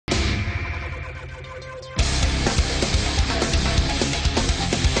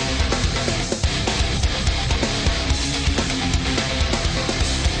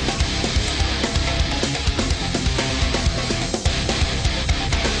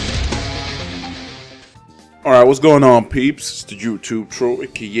Alright, what's going on, peeps? It's the YouTube troll,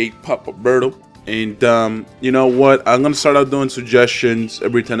 aka Papa Berto. And, you know what? I'm gonna start out doing suggestions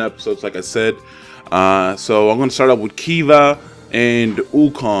every 10 episodes, like I said. So I'm gonna start out with Kiva and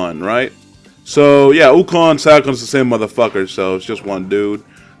Ukon, right? So, yeah, Ukon, Sakon's the same motherfucker, so it's just one dude.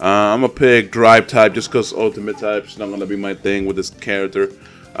 I'm gonna pick Drive type just because Ultimate type's not gonna be my thing with this character.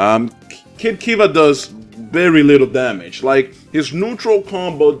 Kid Kiva does very little damage. Like, his neutral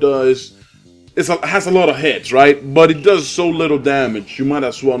combo has a lot of hits, right? But it does so little damage, you might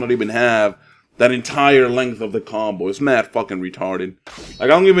as well not even have that entire length of the combo. It's mad fucking retarded. Like, I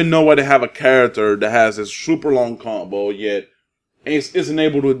don't even know why they have a character that has this super long combo, yet isn't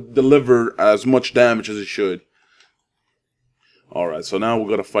able to deliver as much damage as it should. Alright, so now we're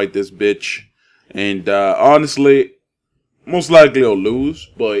gonna fight this bitch. And, honestly, most likely I'll lose,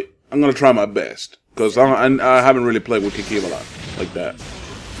 but I'm gonna try my best. Because I haven't really played with Kiva a lot like that.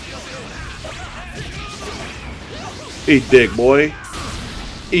 Eat dick, boy.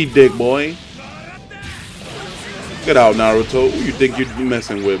 Eat dick, boy. Get out, Naruto. Who you think you're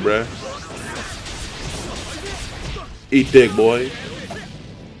messing with, bruh? Eat dick, boy.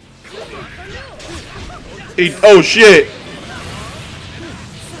 Eat. Oh, shit.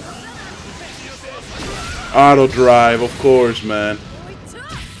 Auto drive, of course, man.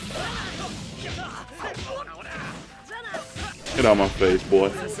 Get out my face,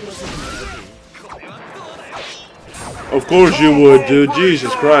 boy. Of course you would, dude.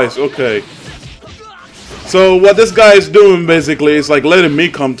 Jesus Christ. Okay. So what this guy is doing basically is like letting me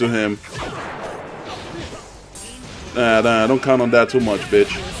come to him. Nah, don't count on that too much,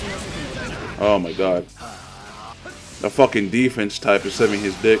 bitch. Oh my god. The fucking defense type is saving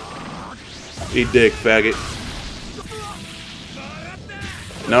his dick. Eat dick, faggot.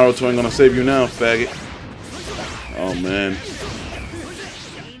 Naruto ain't gonna save you now, faggot. Oh man.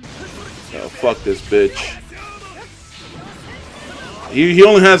 Oh, fuck this bitch. He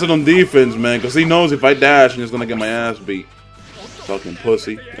only has it on defense, man, because he knows if I dash, he's gonna get my ass beat. Fucking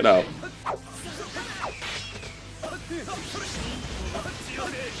pussy. Get out.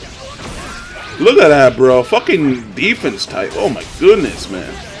 Look at that, bro. Fucking defense type. Oh my goodness,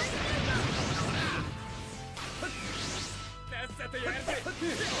 man.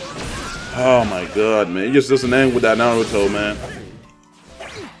 Oh my god, man. It just doesn't end with that Naruto, man.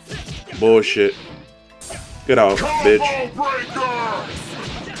 Bullshit. Get out, bitch.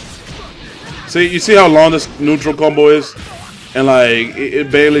 See, you see how long this neutral combo is? And like,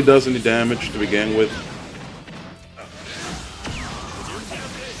 it barely does any damage to begin with.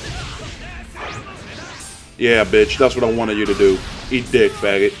 Yeah, bitch, that's what I wanted you to do. Eat dick,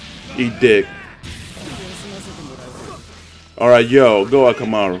 faggot. Eat dick. Alright, yo, go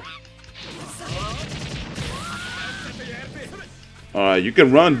Akamaru. Alright, you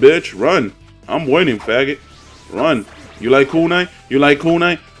can run, bitch. Run. I'm waiting, faggot. Run. You like kunai? You like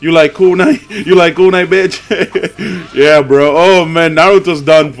kunai? You like kunai? You like kunai, bitch? Yeah, bro. Oh, man. Naruto's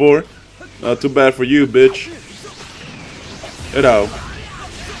done for. Not too bad for you, bitch. Get out.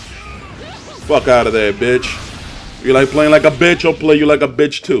 Fuck out of there, bitch. You like playing like a bitch? I'll play you like a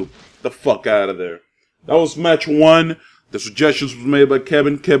bitch, too. The fuck out of there. That was match 1. The suggestions was made by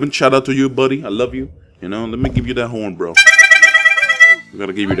Kevin. Kevin, shout out to you, buddy. I love you. You know, let me give you that horn, bro. I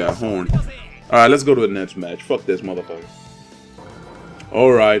gotta give you that horn. Alright, let's go to the next match. Fuck this motherfucker.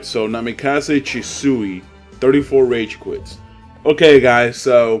 Alright, so Namikaze Chisui, 34 rage quits. Okay, guys,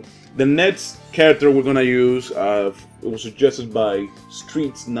 so the next character we're gonna use, it was suggested by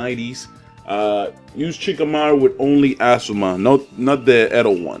Streets 90s. Use Shikamaru with only Asuma, not the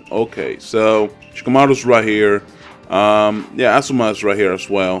Edo one. Okay, so Shikamaru's right here. Yeah, Asuma's right here as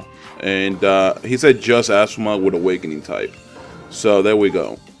well. And he said just Asuma with Awakening type. So there we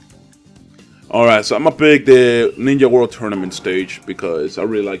go. Alright, so I'm gonna pick the Ninja World Tournament stage because I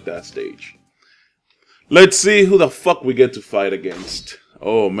really like that stage. Let's see who the fuck we get to fight against.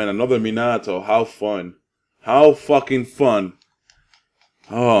 Oh man, another Minato. How fun. How fucking fun.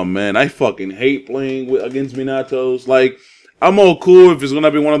 Oh man, I fucking hate playing against Minatos. Like, I'm all cool if it's gonna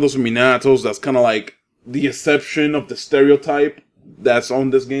be one of those Minatos that's kind of like the exception of the stereotype that's on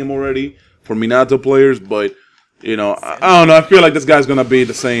this game already for Minato players, but you know, I don't know. I feel like this guy's gonna be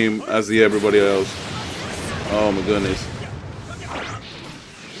the same as everybody else. Oh my goodness.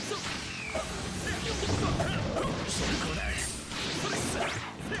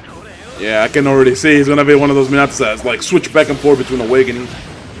 Yeah, I can already see he's gonna be one of those Minatos that's like switch back and forth between Awakening.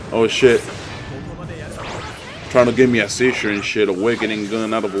 Oh shit. Trying to give me a seizure and shit. Awakening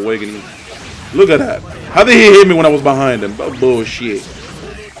gun out of Awakening. Look at that. How did he hit me when I was behind him? Oh, bullshit.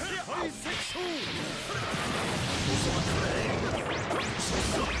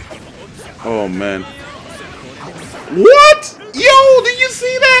 Oh man. What? Yo, did you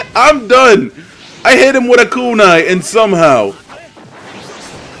see that? I'm done. I hit him with a kunai and somehow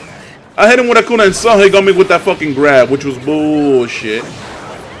he got me with that fucking grab, which was bullshit.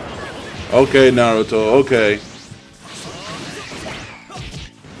 Okay, Naruto, okay.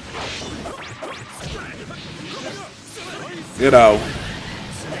 Get out.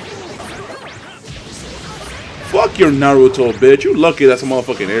 Fuck your Naruto, bitch. You lucky that's a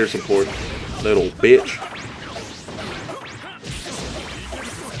motherfucking air support, little bitch.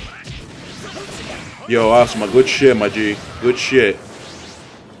 Yo, Asuma, good shit, my G. Good shit.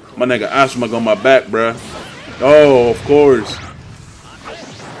 My nigga Asuma got my back, bruh. Oh, of course.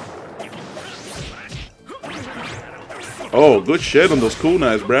 Oh, good shit on those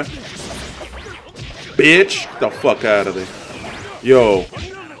kunais, bruh. Bitch, get the fuck out of there. Yo.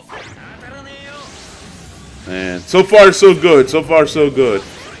 Man, so far so good. So far so good.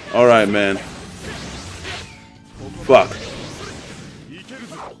 Alright, man. Fuck.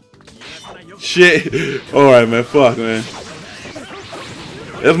 Shit. Alright, man. Fuck, man.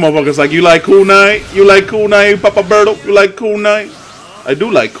 This motherfucker's like, you like kunai? You like kunai, Papa Birdo? You like kunai? I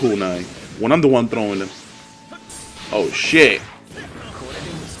do like kunai. When I'm the one throwing them. Oh, shit.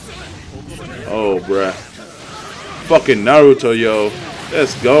 Oh, bruh. Fucking Naruto, yo.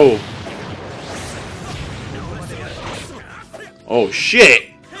 Let's go. Oh,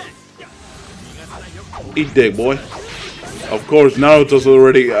 shit. Eat dick, boy. Of course, Naruto's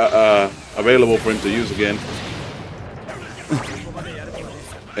already available for him to use again.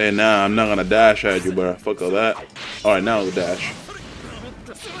 And nah, I'm not gonna dash at you, bro. Fuck all that. Alright, now the dash.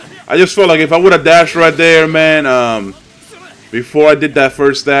 I just felt like if I would have dashed right there, man, before I did that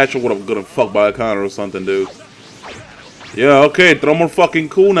first dash, I would have gotten fucked by a counter or something, dude. Yeah, okay, throw more fucking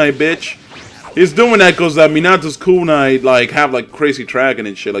kunai, bitch. He's doing that because Minato's kunai, like, have, like, crazy tracking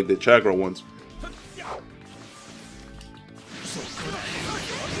and shit, like the chakra ones.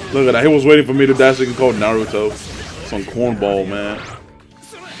 Look at that, he was waiting for me to dash so he can call Naruto. Some cornball, man.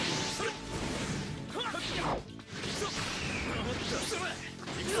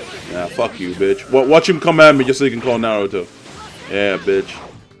 Yeah, fuck you, bitch. Watch him come at me just so you can call Naruto. Yeah, bitch.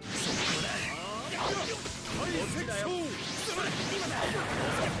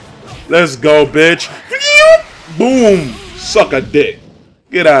 Let's go, bitch. Boom. Suck a dick.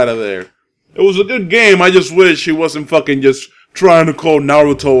 Get out of there. It was a good game. I just wish he wasn't fucking just trying to call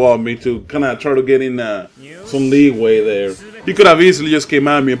Naruto on me to kind of try to get in some leeway there. He could have easily just came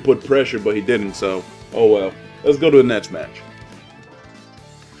at me and put pressure, but he didn't, so oh well. Let's go to the next match.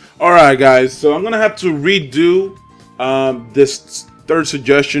 Alright, guys, so I'm going to have to redo this third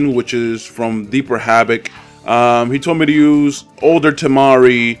suggestion, which is from Deeper Havoc. He told me to use older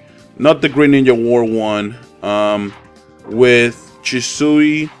Temari, not the Great Ninja War one, with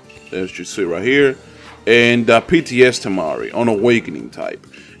Chisui, there's Chisui right here, and PTS Temari on Awakening type.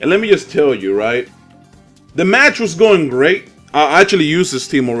 And let me just tell you, right, the match was going great. I actually used this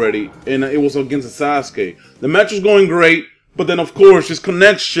team already, and it was against Sasuke. The match was going great. But then, of course, his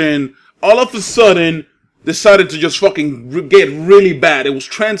connection, all of a sudden, decided to just fucking get really bad. It was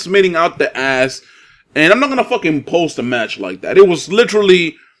transmitting out the ass. And I'm not gonna fucking post a match like that. It was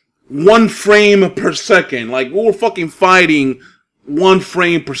literally 1 frame per second. Like, we were fucking fighting 1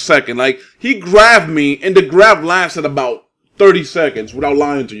 frame per second. Like, he grabbed me, and the grab lasted about 30 seconds, without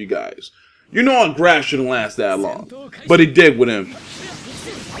lying to you guys. You know a grab shouldn't last that long. But it did with him.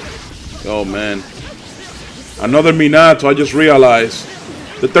 Oh, man. Another Minato, I just realized.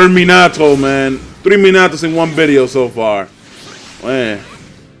 The third Minato, man. 3 Minatos in one video so far. Man.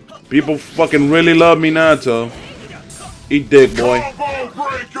 People fucking really love Minato. Eat dick, boy.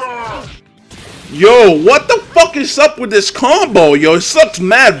 Yo, what the fuck is up with this combo? Yo, it sucks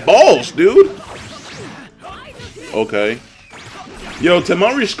mad balls, dude. Okay. Yo,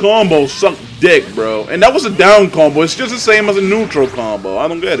 Temari's combo sucked dick, bro. And that was a down combo. It's just the same as a neutral combo. I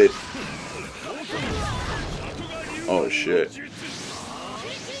don't get it. Oh, shit.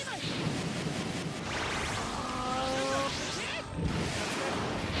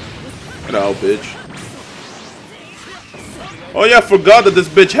 Get out, bitch. Oh, yeah, I forgot that this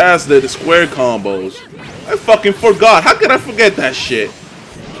bitch has the square combos. I fucking forgot. How could I forget that shit?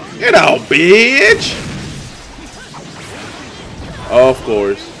 Get out, bitch. Oh, of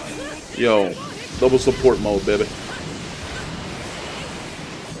course. Yo, double support mode, baby.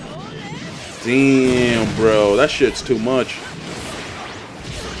 Damn, bro. That shit's too much.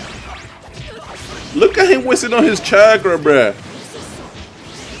 Look at him wasting on his chakra, bruh.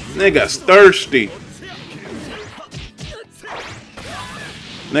 Nigga's thirsty.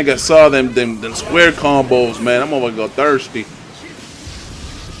 Nigga saw them square combos, man. I'm gonna go thirsty.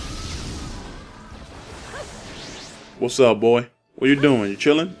 What's up, boy? What you doing? You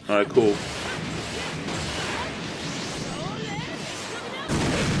chilling? All right, cool.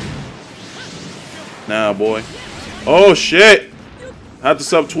 Nah, boy. Oh, shit. I had to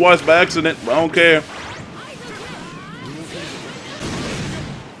sub twice by accident, but I don't care.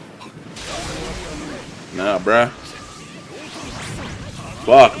 Nah, bruh.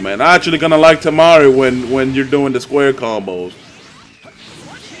 Fuck, man. I actually gonna like Tamari when you're doing the square combos.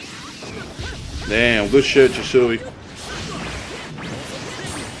 Damn, good shit, Chisui.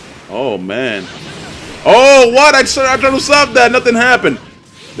 Oh, man. Oh, what? I tried to sub that. Nothing happened.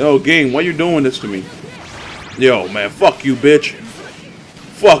 Yo, game, why you doing this to me? Yo, man, fuck you, bitch.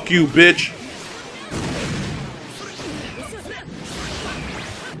 Fuck you, bitch.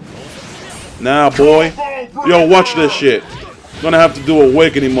 Nah, boy. Yo, watch this shit. Gonna have to do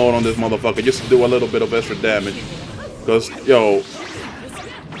awakening mode on this motherfucker just to do a little bit of extra damage. Cause, yo.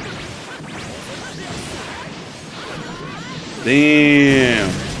 Damn.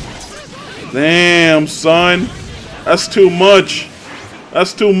 Damn, son. That's too much.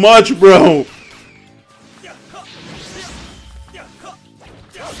 That's too much, bro.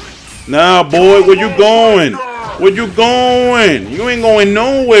 Nah, boy, where you going? Where you going? You ain't going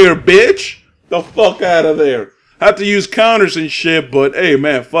nowhere, bitch. The fuck out of there. Have to use counters and shit, but hey,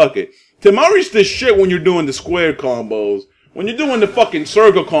 man, fuck it. Tamari's this shit when you're doing the square combos. When you're doing the fucking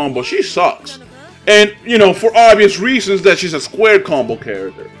circle combo, she sucks. And, you know, for obvious reasons that she's a square combo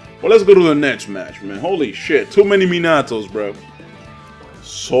character. Well, let's go to the next match, man. Holy shit. Too many Minatos, bro.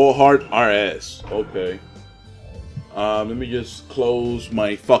 Soul Heart RS. Okay. Let me just close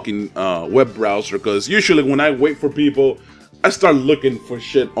my fucking web browser, because usually when I wait for people, I start looking for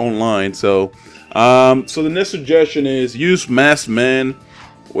shit online. So the next suggestion is use Masked Man.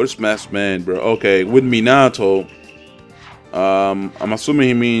 What's Masked Man, bro? Okay, with Minato. I'm assuming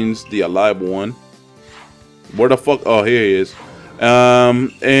he means the alive one. Where the fuck? Oh, here he is.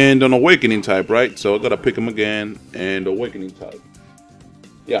 And an awakening type, right? So I gotta pick him again. And awakening type.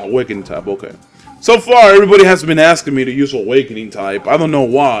 Yeah, awakening type. Okay. So far, everybody has been asking me to use awakening type. I don't know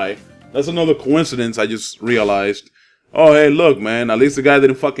why. That's another coincidence I just realized. Oh, hey, look, man. At least the guy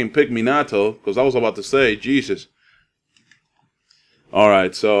didn't fucking pick Minato, because I was about to say, Jesus. All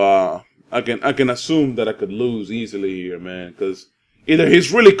right, so I can assume that I could lose easily here, man, because either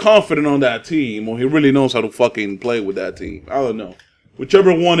he's really confident on that team, or he really knows how to fucking play with that team. I don't know.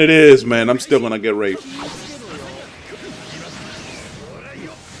 Whichever one it is, man, I'm still gonna get raped.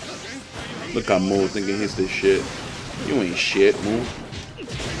 Look how Moo thinking he's this shit. You ain't shit, Moo.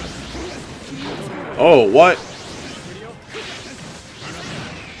 Oh, what?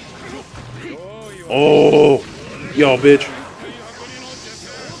 Oh, yo, bitch.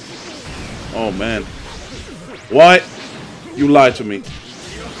 Oh, man. What? You lied to me.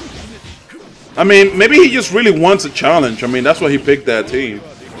 I mean, maybe he just really wants a challenge. I mean, that's why he picked that team.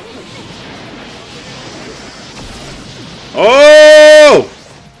 Oh!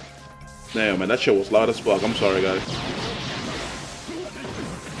 Damn, man, that shit was loud as fuck. I'm sorry, guys.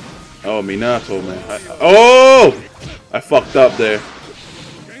 Oh, Minato, man. Oh! I fucked up there.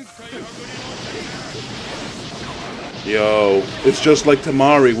 Yo, it's just like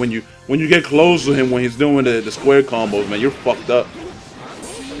Tamari. When you get close to him when he's doing the square combos, man, you're fucked up.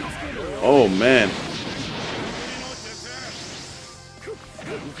 Oh, man.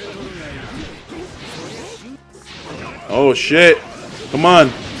 Oh, shit. Come on.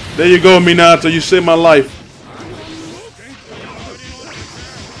 There you go, Minato. You saved my life.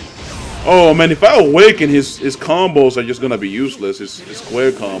 Oh, man. If I awaken, his combos are just going to be useless. His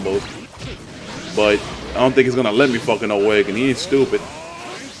square combos. But I don't think he's going to let me fucking awaken. He ain't stupid.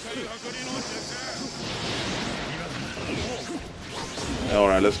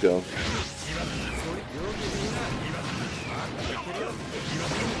 Alright, let's go.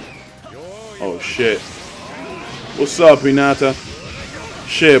 Oh, shit. What's up, Hinata?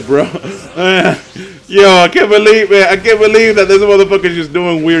 Shit, bro. Yo, I can't believe, man. I can't believe that this motherfucker's just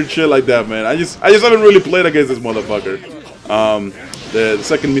doing weird shit like that, man. I just haven't really played against this motherfucker. The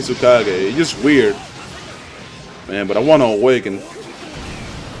second Mizukage. It's just weird. Man, but I want to awaken.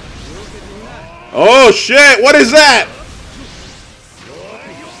 Oh, shit. What is that?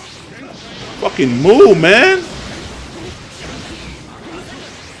 Fucking move, man.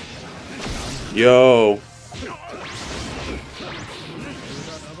 Yo.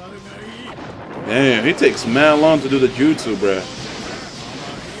 Damn, he takes mad long to do the jutsu, bruh.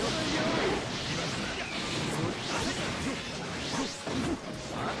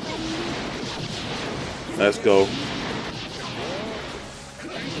 Let's go.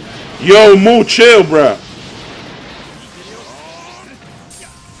 Yo, Moo, chill, bruh.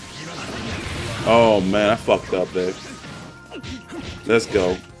 Oh, man, I fucked up there. Let's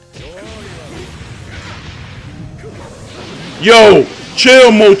go. Yo,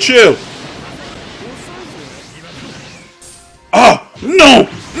 chill, Mo, chill. Ah, no,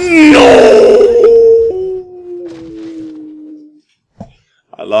 no.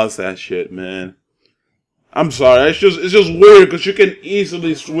 I lost that shit, man. I'm sorry. It's just weird because you can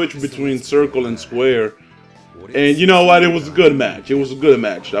easily switch between circle and square. And you know what? It was a good match. It was a good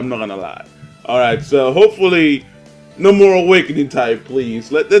match. I'm not gonna lie. All right, so hopefully no more awakening type,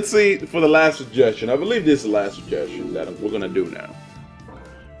 please. Let's see for the last suggestion. I believe this is the last suggestion that we're gonna do now.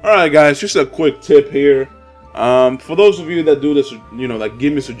 All right, guys. Just a quick tip here. For those of you that do this, you know, like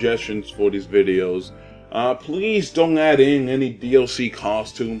give me suggestions for these videos. Please don't add in any DLC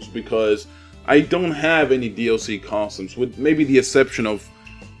costumes because I don't have any DLC costumes, with maybe the exception of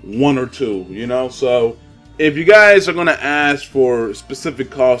 1 or 2, you know? So, if you guys are gonna ask for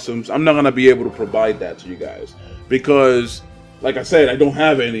specific costumes, I'm not gonna be able to provide that to you guys. Because, like I said, I don't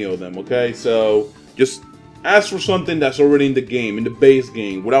have any of them, okay? So, just ask for something that's already in the game, in the base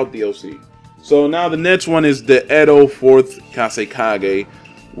game, without DLC. So, now the next one is the Edo 4th Kasekage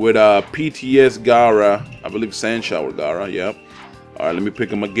with PTS Gaara, I believe Sand Shower Gaara, yep. Alright, let me pick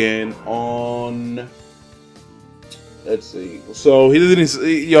him again on... Let's see. So, he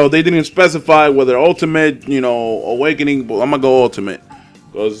didn't, they didn't specify whether ultimate, you know, awakening, but I'm gonna go ultimate.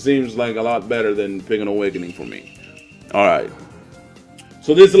 Because it seems like a lot better than picking awakening for me. Alright.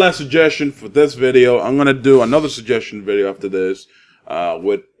 So, this is the last suggestion for this video. I'm gonna do another suggestion video after this.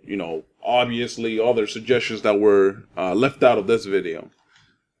 With, you know, obviously other suggestions that were left out of this video.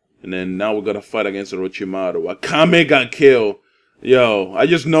 And then now we're gonna fight against Orochimaru. Akame got killed. Yo, I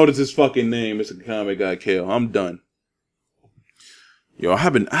just noticed his fucking name. It's Akame got killed. I'm done. Yo, I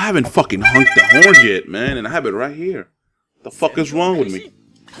haven't fucking honked the horn yet, man, and I have it right here. The fuck is wrong with me?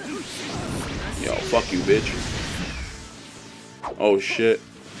 Yo, fuck you, bitch. Oh shit.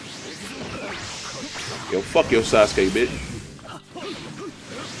 Yo, fuck your Sasuke, bitch.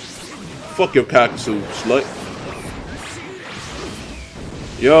 Fuck your Kakasu, slut.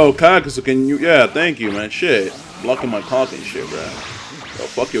 Yo, Kakasu, can you? Yeah, thank you, man. Shit. Blocking my talk and shit, bro. Yo,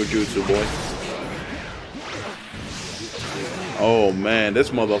 fuck your jutsu, boy. Oh, man.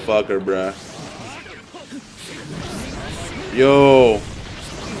 This motherfucker, bro. Yo.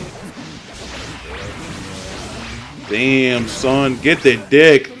 Damn, son. Get the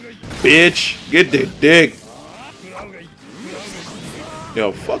dick, bitch. Get the dick.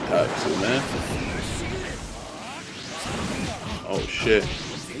 Yo, fuck Kakasu, man. Oh, shit.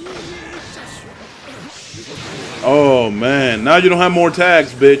 Oh, man. Now you don't have more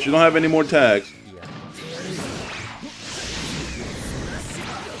tags, bitch. You don't have any more tags.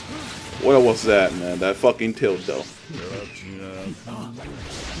 What was that, man? That fucking tilt, though.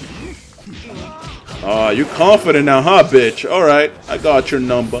 You confident now, huh, bitch? Alright. I got your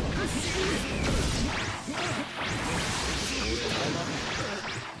number.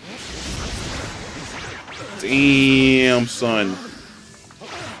 Damn, son.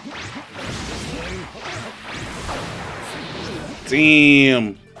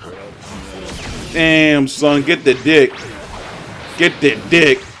 Damn. Damn, son. Get the dick. Get the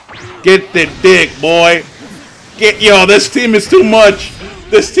dick. Get the dick, boy. Yo, this team is too much.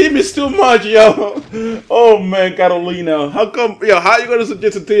 This team is too much, yo. Oh, man, Carolina. How come, yo, how you gonna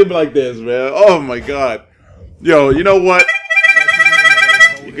suggest a team like this, man? Oh, my God. Yo, you know what?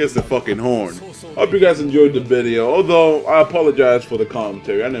 He gets the fucking horn. Hope you guys enjoyed the video. Although, I apologize for the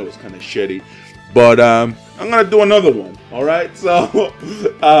commentary. I know it was kind of shitty. But, I'm gonna do another one. Alright? So,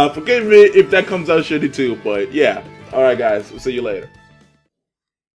 forgive me if that comes out shitty too. But, yeah. Alright, guys. See you later.